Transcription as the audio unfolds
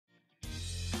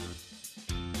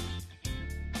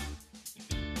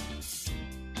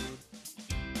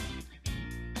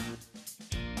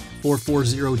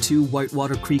4402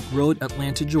 Whitewater Creek Road,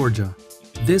 Atlanta, Georgia.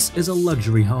 This is a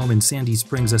luxury home in Sandy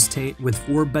Springs Estate with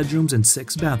 4 bedrooms and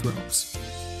 6 bathrooms.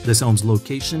 This home's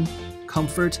location,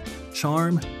 comfort,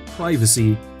 charm,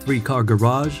 privacy, 3-car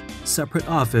garage, separate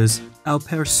office, au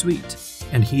pair suite,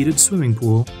 and heated swimming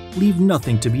pool leave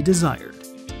nothing to be desired.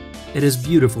 It is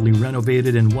beautifully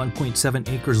renovated in 1.7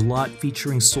 acres lot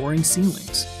featuring soaring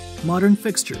ceilings, modern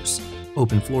fixtures,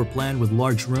 open floor plan with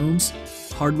large rooms,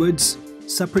 hardwoods,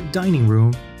 separate dining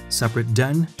room, separate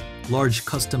den, large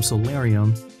custom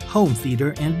solarium, home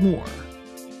theater, and more.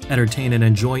 Entertain and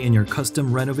enjoy in your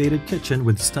custom renovated kitchen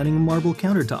with stunning marble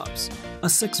countertops, a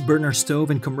 6-burner stove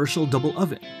and commercial double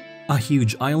oven, a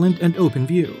huge island and open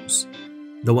views.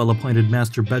 The well-appointed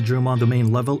master bedroom on the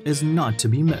main level is not to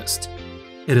be missed.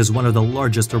 It is one of the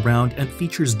largest around and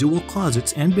features dual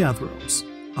closets and bathrooms,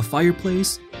 a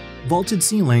fireplace, vaulted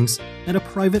ceilings, and a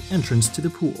private entrance to the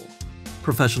pool.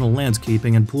 Professional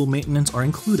landscaping and pool maintenance are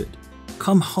included.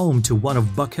 Come home to one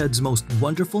of Buckhead's most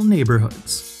wonderful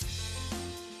neighborhoods.